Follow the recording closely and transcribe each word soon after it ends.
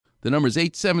The number is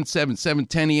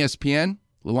 877-710-ESPN.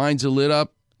 The lines are lit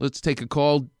up. Let's take a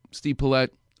call. Steve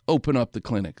Paulette, open up the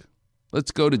clinic.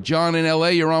 Let's go to John in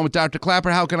L.A. You're on with Dr.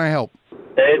 Clapper. How can I help?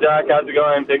 Hey, Doc. How's it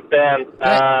going? Big fan.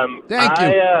 Thank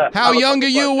you. How young are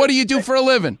you? What do you do for a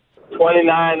living?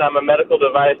 29. I'm a medical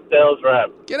device sales rep.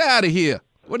 Get out of here.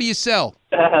 What do you sell?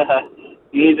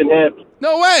 Knees and hips.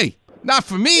 No way. Not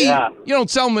for me. Yeah. You don't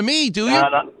sell them to me, do you?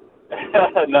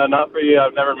 No, not for you.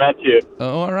 I've never met you.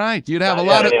 Oh, all right. You'd have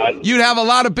Anyway. You'd have a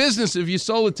lot of business if you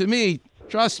sold it to me.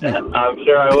 Trust me. I'm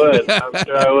sure I would.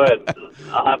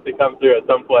 I'll have to come through at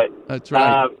some point. That's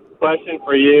right. Question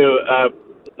for you.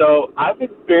 So I've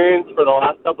experienced for the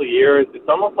last couple of years, it's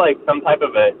almost like some type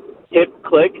of a hip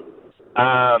click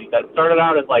that started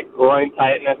out as like groin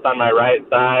tightness on my right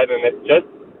side, and it's just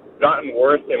gotten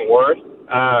worse and worse.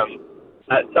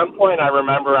 At some point, I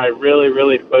remember I really,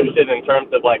 really pushed it in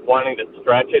terms of like wanting to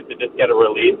stretch it to just get a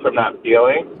release from that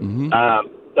feeling. Mm-hmm.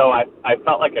 So I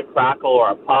felt like a crackle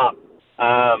or a pop,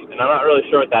 and I'm not really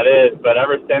sure what that is. But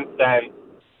ever since then,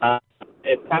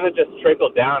 it's kind of just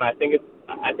trickled down. I think it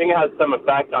has some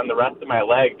effect on the rest of my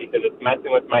leg because it's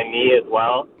messing with my knee as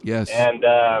well. Yes. And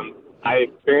I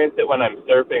experience it when I'm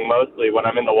surfing, mostly when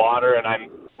I'm in the water and I'm,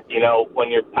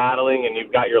 when you're paddling and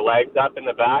you've got your legs up in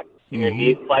the back. And your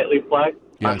knees slightly flexed.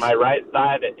 Yes. On my right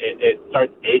side, it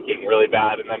starts aching really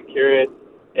bad, and I'm curious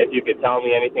if you could tell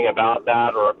me anything about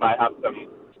that, or if I have some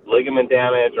ligament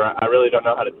damage, or I really don't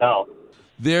know how to tell.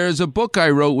 There's a book I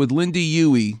wrote with Linda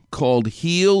Huey called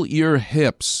Heal Your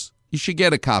Hips. You should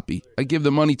get a copy. I give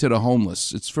the money to the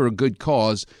homeless. It's for a good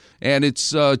cause, and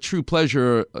it's a true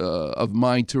pleasure of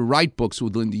mine to write books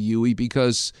with Linda Huey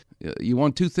because you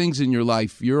want two things in your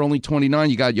life. You're only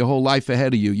 29. You got your whole life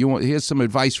ahead of you. Here's some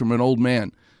advice from an old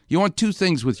man. You want two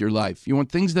things with your life. You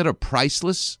want things that are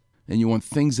priceless, and you want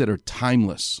things that are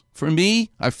timeless. For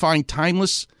me, I find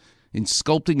timeless in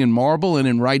sculpting in marble and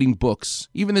in writing books.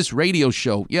 Even this radio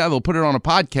show, they'll put it on a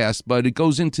podcast, but it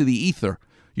goes into the ether.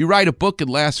 You write a book, it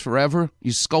lasts forever.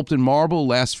 You sculpt in marble, it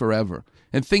lasts forever.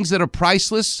 And things that are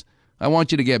priceless, I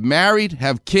want you to get married,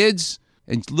 have kids,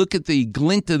 and look at the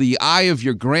glint of the eye of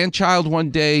your grandchild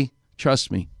one day.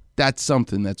 Trust me, that's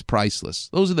something that's priceless.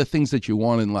 Those are the things that you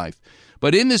want in life.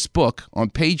 But in this book,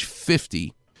 on page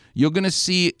 50, you're going to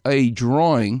see a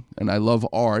drawing, and I love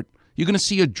art. You're going to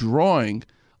see a drawing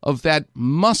of that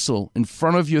muscle in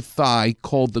front of your thigh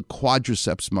called the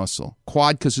quadriceps muscle.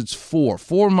 Quad because it's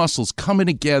four muscles coming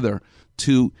together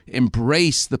to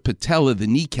embrace the patella, the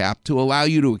kneecap, to allow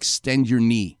you to extend your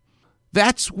knee.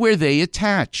 That's where they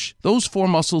attach. Those four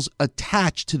muscles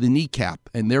attach to the kneecap,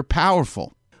 and they're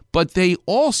powerful. But they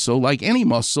also, like any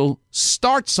muscle,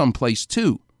 start someplace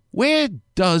too. Where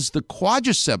does the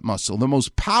quadricep muscle, the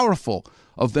most powerful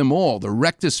of them all, the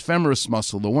rectus femoris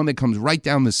muscle, the one that comes right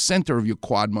down the center of your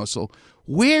quad muscle,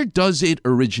 where does it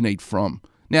originate from?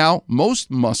 Now,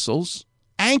 most muscles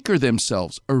anchor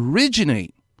themselves,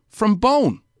 originate from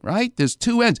bone, right? There's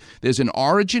two ends. There's an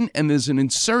origin and there's an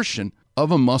insertion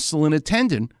of a muscle and a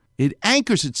tendon. It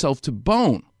anchors itself to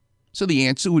bone. So the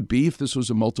answer would be, if this was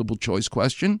a multiple choice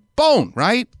question, bone,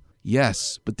 right?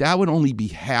 Yes, but that would only be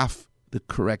half the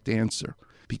correct answer.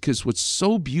 Because what's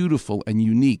so beautiful and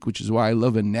unique, which is why I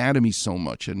love anatomy so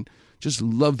much and just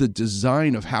love the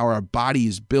design of how our body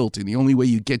is built, and the only way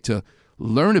you get to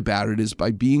learn about it is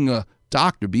by being a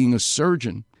doctor, being a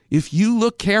surgeon. If you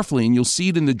look carefully, and you'll see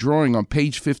it in the drawing on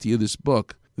page 50 of this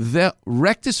book, the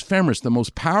rectus femoris, the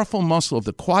most powerful muscle of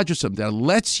the quadricep that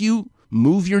lets you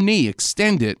move your knee,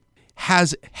 extend it,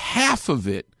 has half of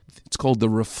it. It's called the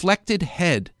reflected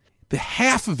head. The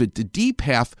half of it, the deep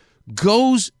half,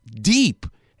 goes deep.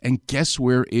 And guess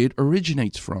where it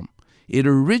originates from? It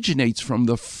originates from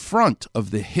the front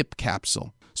of the hip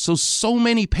capsule. So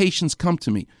many patients come to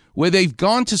me where they've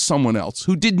gone to someone else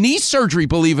who did knee surgery,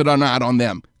 believe it or not, on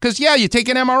them. Because, you take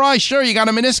an MRI, sure, you got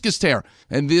a meniscus tear.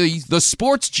 And the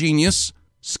sports genius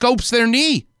scopes their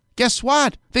knee. Guess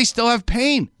what? They still have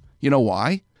pain. You know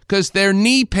why? Because their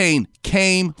knee pain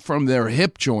came from their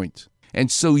hip joint.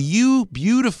 And so you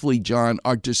beautifully, John,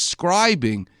 are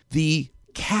describing the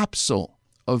capsule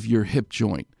of your hip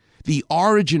joint, the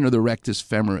origin of the rectus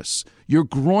femoris. Your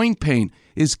groin pain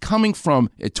is coming from,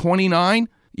 at 29,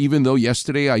 even though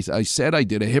yesterday I said I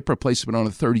did a hip replacement on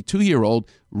a 32-year-old,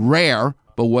 rare,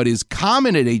 but what is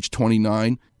common at age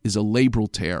 29 is a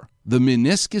labral tear. The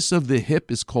meniscus of the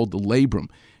hip is called the labrum,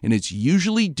 and it's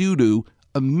usually due to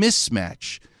a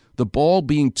mismatch. The ball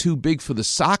being too big for the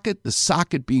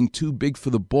socket being too big for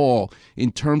the ball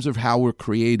in terms of how we're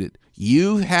created.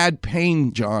 You've had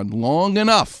pain, John, long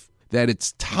enough that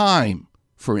it's time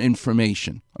for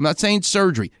information. I'm not saying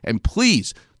surgery. And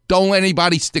please, don't let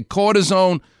anybody stick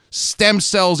cortisone, stem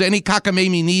cells, any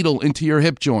cockamamie needle into your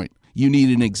hip joint. You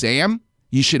need an exam,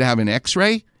 you should have an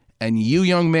x-ray, and you,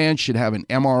 young man, should have an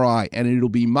MRI. And it'll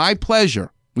be my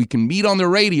pleasure. We can meet on the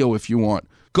radio if you want.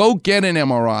 Go get an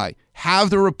MRI.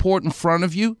 Have the report in front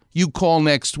of you. You call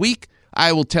next week.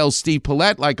 I will tell Steve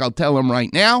Paulette, like I'll tell him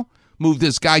right now, move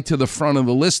this guy to the front of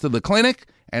the list of the clinic,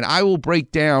 and I will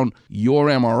break down your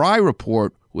MRI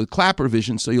report with Clapper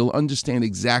Vision so you'll understand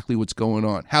exactly what's going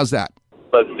on. How's that?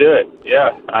 Let's do it.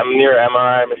 Yeah, I'm near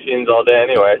MRI machines all day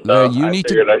anyway, so I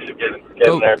figured I should get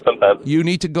in there sometime. You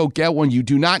need to go get one. You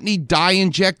do not need dye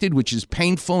injected, which is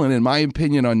painful and, in my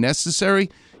opinion, unnecessary.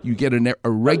 You get a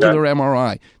regular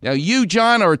MRI. Now, you,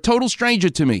 John, are a total stranger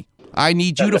to me. I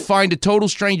need you to find a total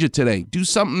stranger today. Do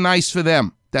something nice for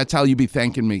them. That's how you be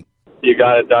thanking me. You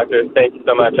got it, doctor. Thank you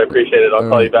so much. I appreciate it. I'll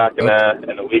call you back in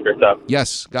a week or so.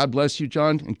 Yes. God bless you,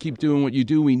 John, and keep doing what you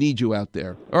do. We need you out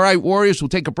there. All right, Warriors, we'll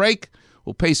take a break.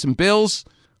 We'll pay some bills.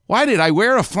 Why did I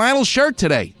wear a flannel shirt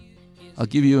today? I'll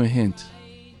give you a hint.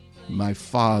 My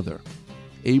father,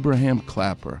 Abraham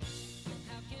Clapper.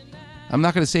 I'm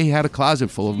not going to say he had a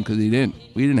closet full of them because he didn't.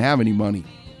 We didn't have any money.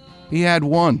 He had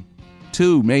 1,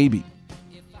 2, maybe.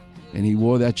 And he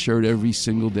wore that shirt every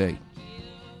single day.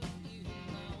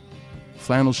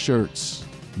 Flannel shirts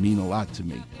mean a lot to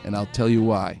me, and I'll tell you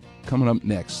why. Coming up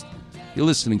next, you're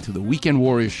listening to the Weekend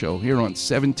Warrior Show here on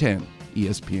 710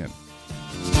 ESPN.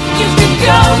 You can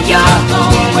go your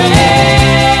own way.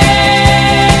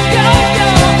 Go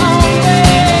your own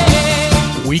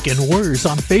way. Weekend Warriors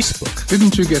on Facebook.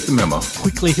 Didn't you get the memo?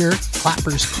 Quickly hear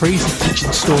Clapper's crazy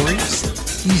kitchen stories.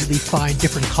 Easily find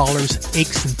different callers'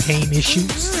 aches and pain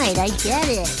issues. Right, I get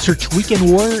it. Search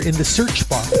Weekend Warrior in the search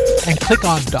bar and click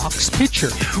on Doc's picture.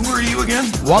 Who are you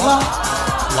again? Voila!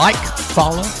 Like,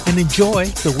 follow, and enjoy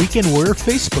the Weekend Warrior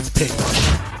Facebook page.